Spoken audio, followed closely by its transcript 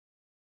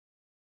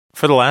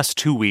For the last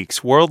 2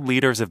 weeks, world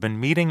leaders have been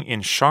meeting in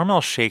Sharm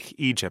el-Sheikh,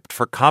 Egypt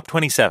for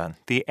COP27,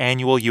 the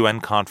annual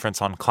UN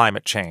conference on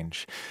climate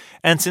change.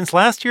 And since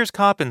last year's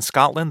COP in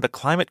Scotland, the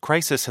climate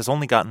crisis has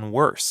only gotten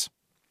worse.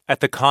 At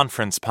the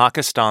conference,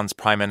 Pakistan's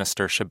Prime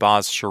Minister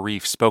Shehbaz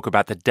Sharif spoke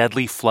about the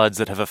deadly floods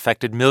that have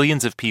affected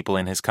millions of people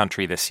in his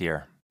country this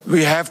year.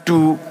 We have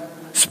to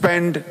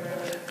spend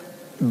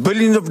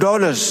billions of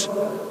dollars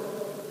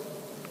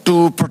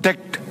to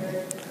protect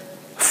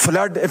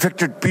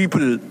flood-affected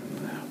people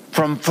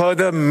from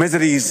further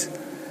miseries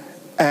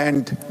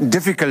and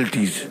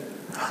difficulties.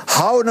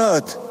 How on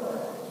earth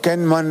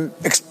can one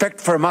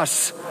expect from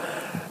us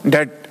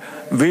that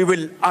we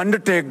will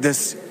undertake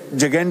this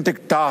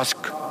gigantic task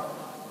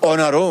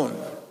on our own?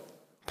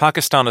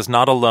 Pakistan is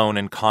not alone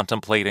in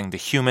contemplating the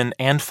human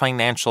and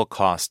financial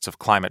costs of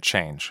climate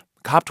change.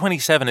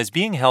 COP27 is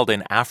being held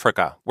in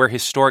Africa, where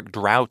historic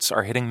droughts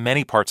are hitting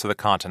many parts of the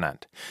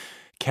continent.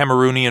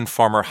 Cameroonian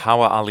farmer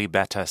Hawa Ali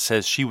Betta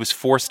says she was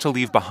forced to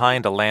leave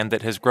behind a land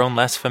that has grown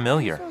less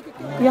familiar.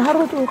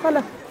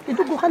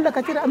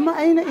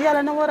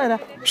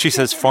 She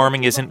says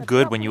farming isn't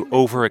good when you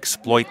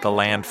overexploit the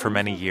land for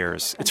many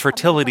years. Its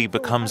fertility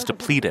becomes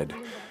depleted.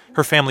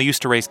 Her family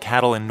used to raise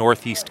cattle in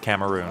northeast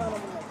Cameroon.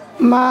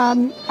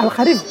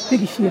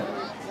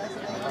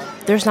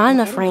 There's not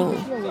enough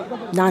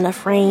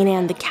rain,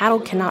 and the cattle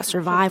cannot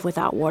survive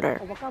without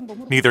water.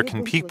 Neither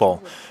can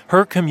people.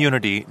 Her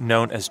community,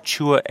 known as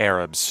Chua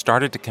Arabs,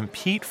 started to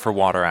compete for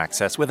water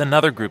access with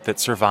another group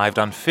that survived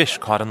on fish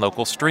caught in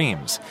local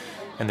streams.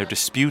 And their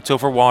disputes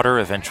over water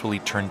eventually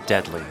turned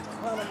deadly.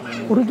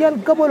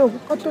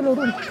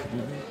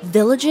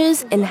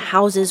 Villages and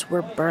houses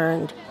were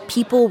burned.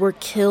 People were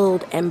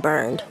killed and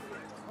burned.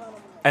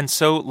 And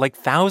so, like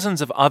thousands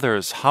of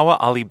others, Hawa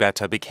Ali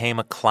Betta became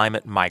a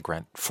climate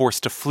migrant,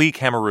 forced to flee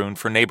Cameroon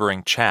for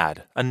neighboring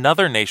Chad,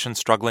 another nation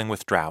struggling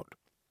with drought.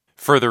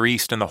 Further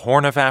east in the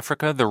Horn of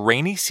Africa, the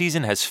rainy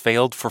season has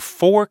failed for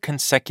 4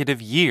 consecutive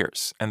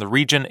years, and the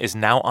region is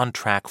now on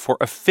track for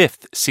a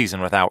 5th season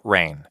without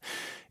rain.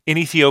 In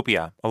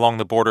Ethiopia, along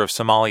the border of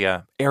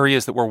Somalia,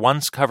 areas that were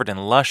once covered in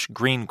lush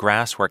green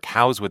grass where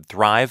cows would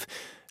thrive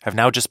have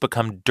now just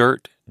become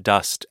dirt,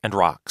 dust, and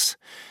rocks.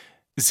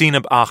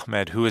 Zainab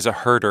Ahmed, who is a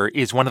herder,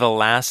 is one of the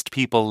last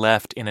people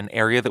left in an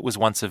area that was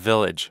once a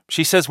village.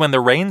 She says when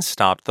the rain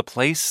stopped, the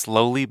place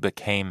slowly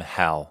became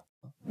hell.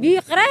 Then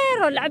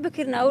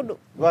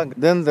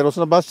there was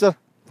no pasture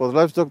for the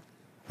livestock,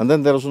 and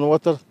then there was no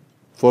water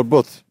for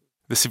both.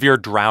 The severe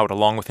drought,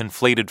 along with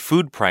inflated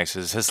food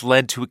prices, has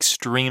led to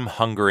extreme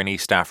hunger in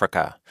East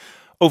Africa.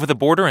 Over the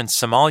border in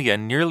Somalia,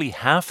 nearly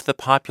half the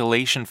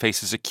population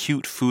faces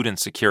acute food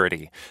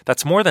insecurity.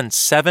 That's more than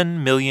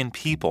 7 million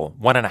people,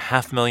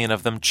 1.5 million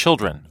of them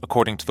children,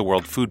 according to the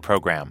World Food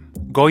Program.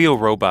 Goyo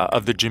Roba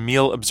of the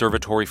Jamil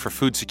Observatory for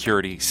Food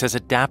Security says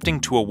adapting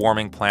to a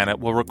warming planet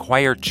will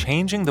require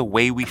changing the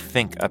way we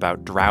think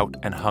about drought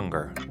and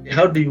hunger.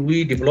 How do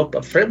we develop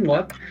a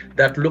framework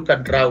that look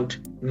at drought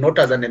not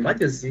as an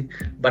emergency,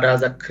 but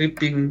as a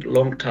creeping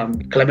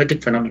long-term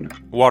climatic phenomenon?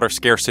 Water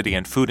scarcity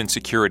and food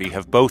insecurity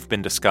have both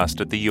been discussed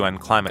at the UN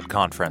Climate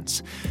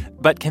Conference.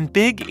 But can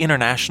big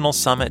international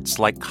summits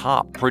like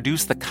COP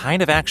produce the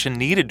kind of action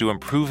needed to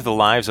improve the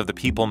lives of the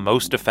people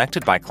most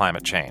affected by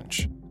climate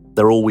change?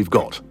 They're all we've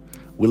got.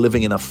 We're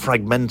living in a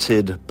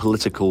fragmented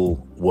political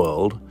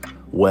world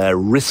where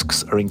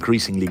risks are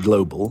increasingly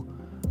global,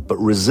 but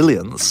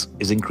resilience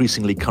is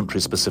increasingly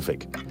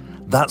country-specific.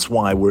 That's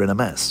why we're in a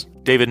mess.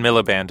 David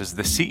Miliband is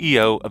the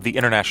CEO of the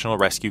International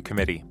Rescue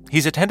Committee.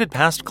 He's attended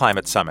past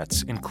climate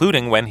summits,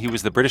 including when he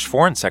was the British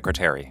Foreign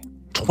Secretary.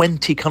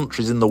 20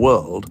 countries in the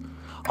world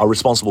are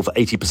responsible for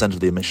 80%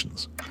 of the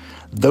emissions.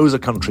 Those are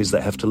countries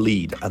that have to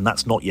lead, and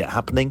that's not yet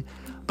happening,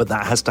 but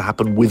that has to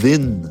happen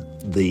within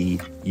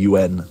the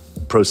UN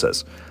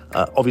process.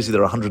 Obviously,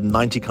 there are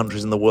 190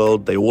 countries in the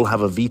world. They all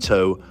have a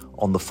veto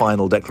on the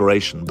final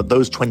declaration, but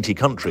those 20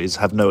 countries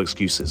have no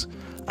excuses,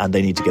 and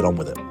they need to get on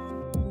with it.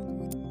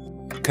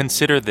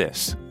 Consider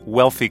this.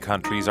 Wealthy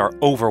countries are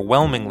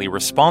overwhelmingly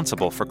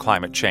responsible for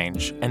climate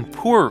change, and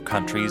poorer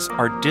countries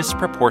are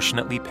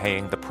disproportionately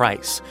paying the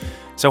price.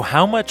 So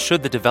how much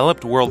should the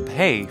developed world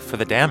pay for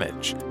the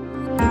damage?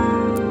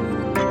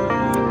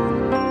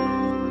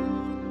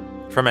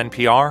 From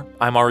NPR,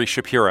 I'm Ari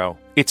Shapiro.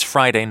 It's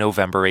Friday,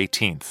 November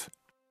 18th.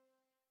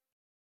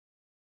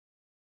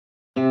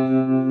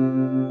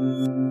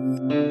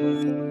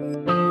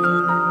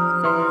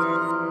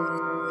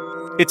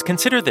 It's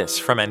Consider This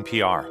from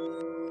NPR.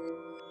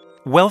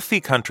 Wealthy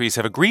countries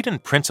have agreed in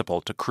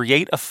principle to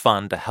create a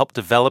fund to help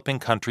developing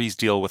countries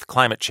deal with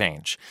climate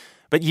change.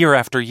 But year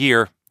after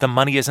year, the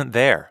money isn't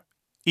there,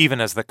 even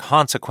as the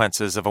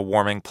consequences of a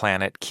warming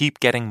planet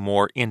keep getting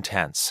more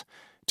intense.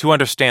 To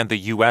understand the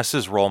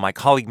U.S.'s role, my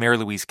colleague Mary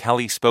Louise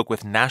Kelly spoke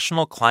with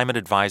National Climate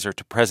Advisor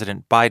to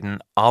President Biden,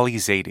 Ali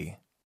Zaidi.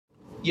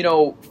 You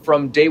know,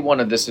 from day one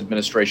of this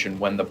administration,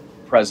 when the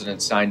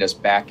president signed us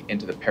back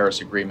into the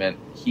Paris Agreement,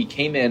 he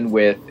came in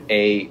with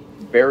a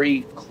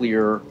very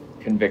clear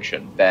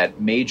conviction that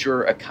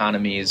major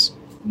economies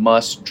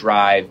must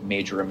drive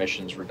major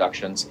emissions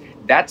reductions.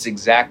 That's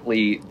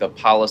exactly the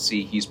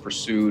policy he's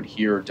pursued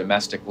here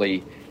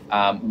domestically.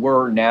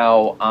 We're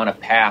now on a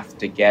path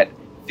to get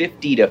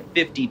 50 to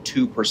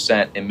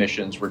 52%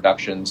 emissions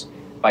reductions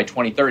by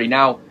 2030.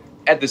 Now,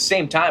 at the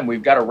same time,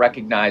 we've got to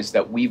recognize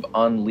that we've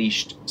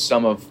unleashed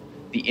some of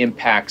the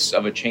impacts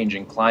of a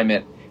changing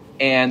climate.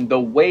 And the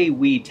way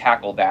we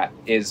tackle that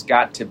is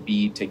got to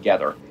be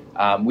together.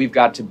 We've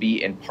got to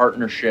be in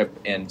partnership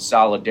and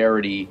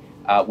solidarity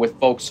with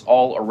folks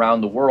all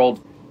around the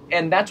world.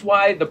 And that's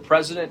why the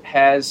president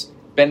has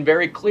been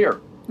very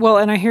clear. Well,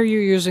 and I hear you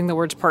using the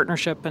words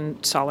partnership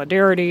and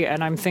solidarity,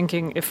 and I'm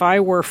thinking if I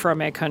were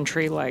from a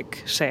country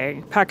like,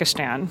 say,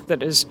 Pakistan,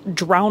 that is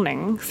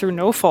drowning through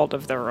no fault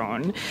of their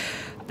own,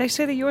 they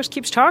say the U.S.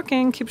 keeps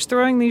talking, keeps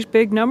throwing these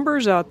big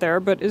numbers out there,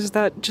 but is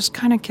that just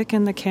kind of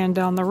kicking the can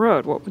down the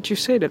road? What would you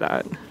say to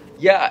that?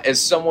 Yeah, as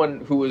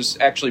someone who was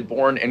actually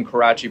born in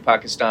Karachi,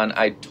 Pakistan,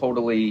 I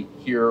totally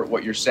hear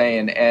what you're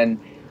saying. And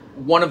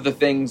one of the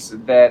things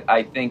that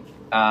I think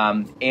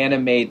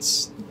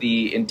animates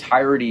the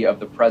entirety of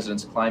the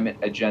president's climate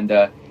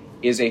agenda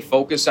is a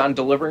focus on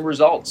delivering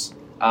results.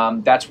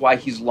 That's why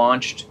he's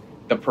launched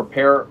the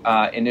Prepare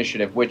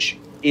initiative, which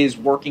is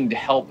working to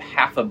help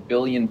 500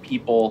 million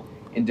people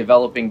in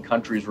developing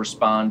countries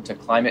respond to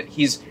climate.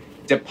 He's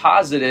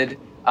deposited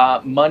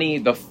money,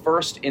 the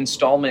first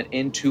installment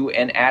into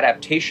an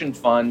adaptation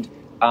fund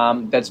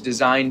that's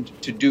designed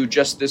to do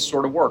just this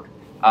sort of work,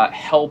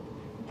 help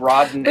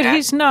broaden. But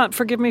he's not,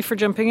 forgive me for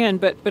jumping in,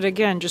 but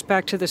again, just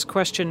back to this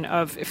question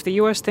of if the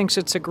U.S. thinks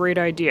it's a great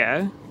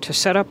idea to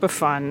set up a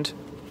fund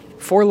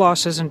for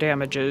losses and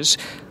damages,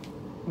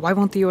 why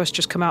won't the U.S.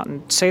 just come out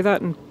and say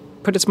that and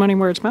put its money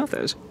where its mouth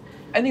is?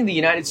 I think the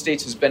United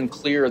States has been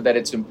clear that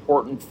it's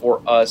important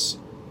for us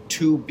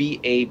to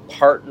be a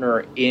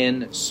partner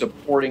in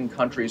supporting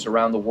countries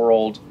around the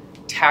world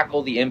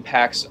tackle the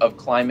impacts of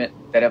climate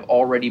that have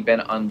already been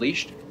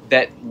unleashed,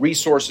 that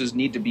resources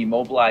need to be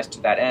mobilized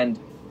to that end.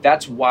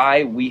 That's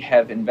why we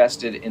have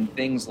invested in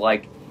things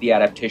like the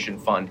Adaptation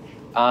Fund,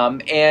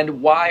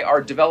 and why our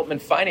Development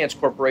Finance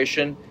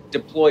Corporation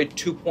deployed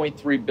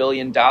 $2.3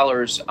 billion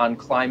on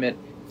climate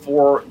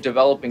for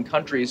developing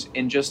countries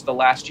in just the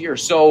last year.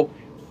 So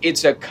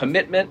it's a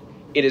commitment.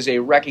 It is a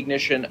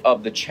recognition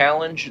of the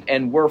challenge,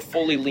 and we're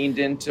fully leaned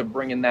into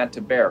bringing that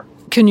to bear.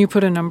 Can you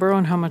put a number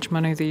on how much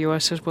money the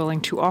U.S. is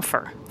willing to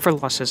offer for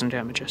losses and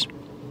damages?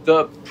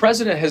 The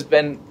president has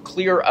been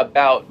clear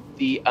about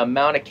the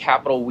amount of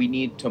capital we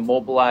need to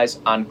mobilize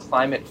on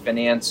climate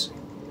finance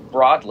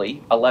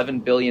broadly,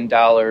 $11 billion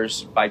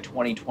by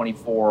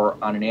 2024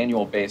 on an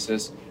annual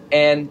basis.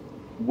 And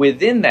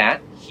within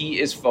that,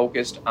 he is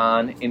focused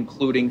on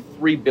including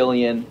 $3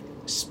 billion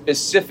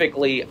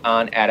specifically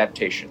on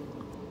adaptation.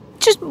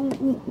 Just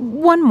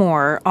one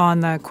more on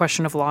the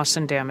question of loss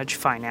and damage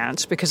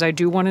finance, because I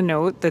do want to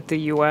note that the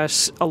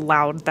U.S.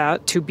 allowed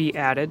that to be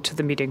added to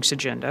the meeting's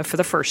agenda for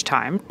the first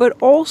time, but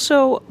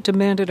also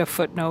demanded a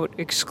footnote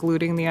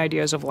excluding the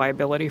ideas of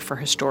liability for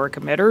historic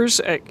emitters,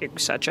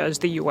 such as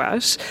the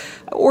U.S.,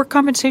 or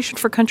compensation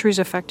for countries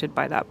affected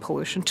by that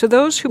pollution. To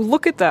those who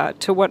look at that,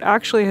 to what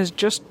actually has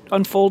just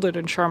unfolded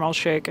in Sharm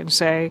el-Sheikh and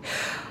say,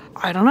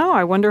 I don't know,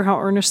 I wonder how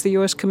earnest the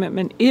U.S.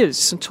 commitment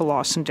is to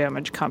loss and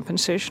damage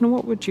compensation.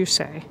 What would you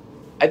say?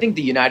 I think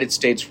the United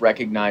States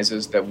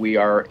recognizes that we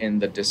are in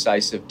the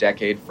decisive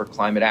decade for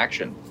climate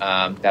action.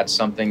 That's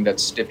something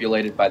that's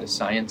stipulated by the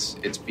science.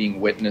 It's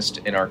being witnessed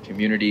in our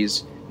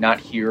communities, not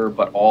here,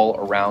 but all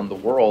around the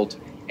world.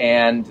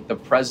 And the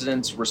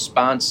president's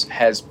response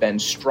has been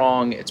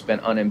strong, it's been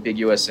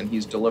unambiguous, and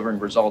he's delivering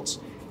results.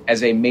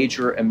 As a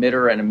major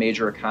emitter and a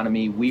major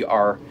economy, we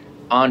are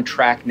on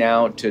track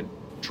now to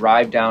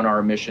drive down our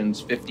emissions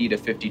 50 to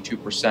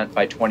 52%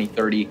 by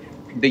 2030.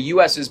 The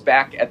U.S. is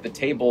back at the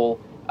table,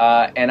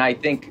 and I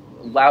think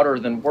louder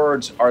than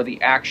words are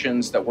the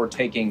actions that we're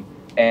taking,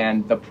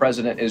 and the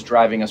president is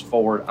driving us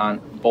forward on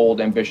bold,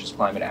 ambitious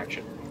climate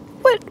action.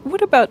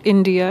 What about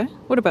India?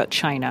 What about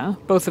China?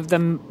 Both of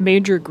them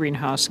major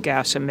greenhouse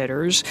gas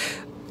emitters.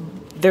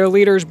 Their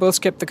leaders both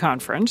skipped the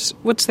conference.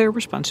 What's their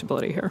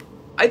responsibility here?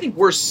 I think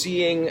we're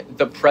seeing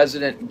the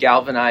president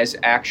galvanize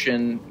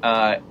action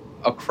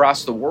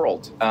across the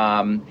world.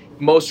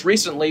 Most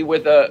recently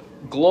with a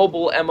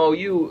global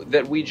MOU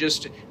that we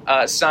just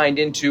signed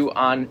into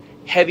on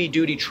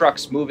heavy-duty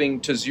trucks moving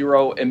to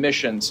zero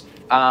emissions.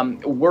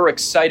 We're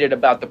excited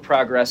about the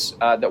progress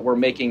that we're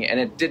making, and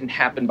it didn't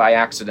happen by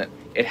accident.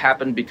 It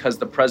happened because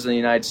the president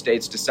of the United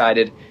States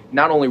decided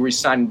not only are we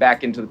signing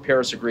back into the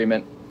Paris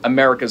Agreement,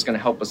 America's going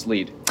to help us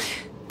lead.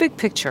 Big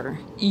picture,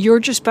 you're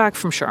just back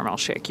from Sharm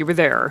el-Sheikh. You were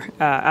there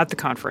at the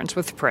conference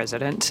with the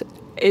president.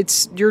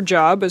 It's your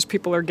job as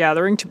people are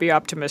gathering to be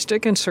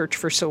optimistic and search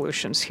for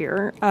solutions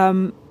here.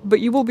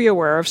 But you will be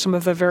aware of some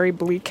of the very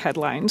bleak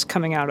headlines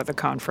coming out of the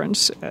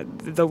conference.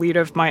 The lead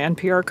of my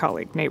NPR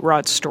colleague, Nate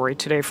Rott's story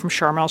today from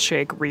Sharm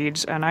el-Sheikh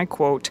reads, and I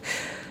quote,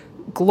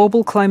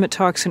 "Global climate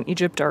talks in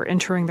Egypt are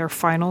entering their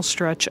final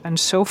stretch, and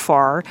so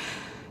far,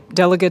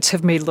 delegates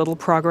have made little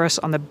progress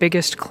on the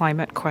biggest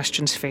climate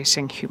questions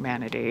facing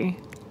humanity."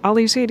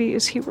 Ali Zaidi,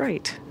 is he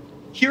right?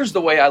 Here's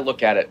the way I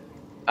look at it.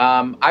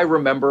 I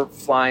remember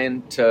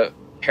flying to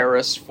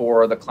Paris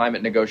for the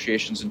climate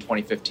negotiations in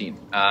 2015.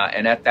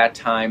 And at that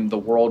time, the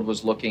world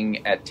was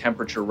looking at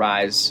temperature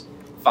rise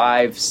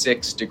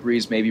 5-6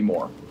 degrees, maybe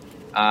more.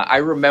 I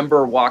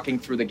remember walking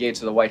through the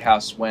gates of the White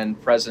House when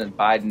President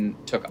Biden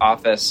took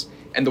office,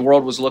 and the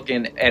world was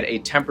looking at a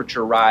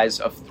temperature rise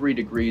of 3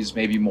 degrees,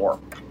 maybe more.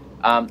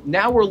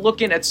 Now we're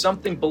looking at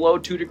something below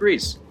 2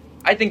 degrees.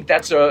 I think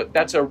that's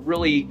a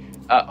really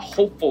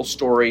hopeful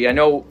story. I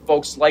know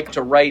folks like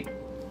to write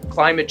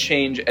climate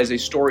change as a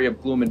story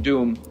of gloom and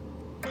doom.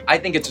 I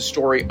think it's a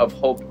story of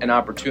hope and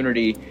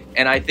opportunity,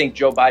 and I think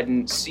Joe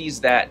Biden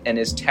sees that and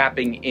is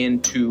tapping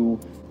into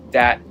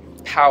that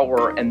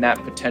power and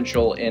that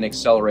potential in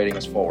accelerating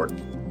us forward.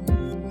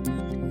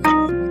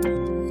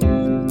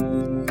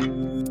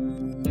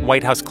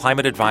 White House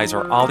climate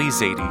advisor Ali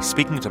Zaidi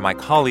speaking to my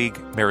colleague,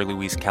 Mary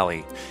Louise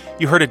Kelly.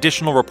 You heard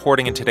additional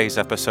reporting in today's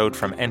episode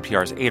from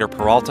NPR's Ader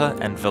Peralta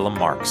and Willem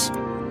Marx.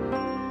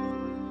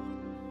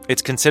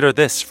 It's Consider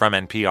This from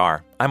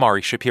NPR. I'm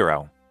Ari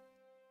Shapiro.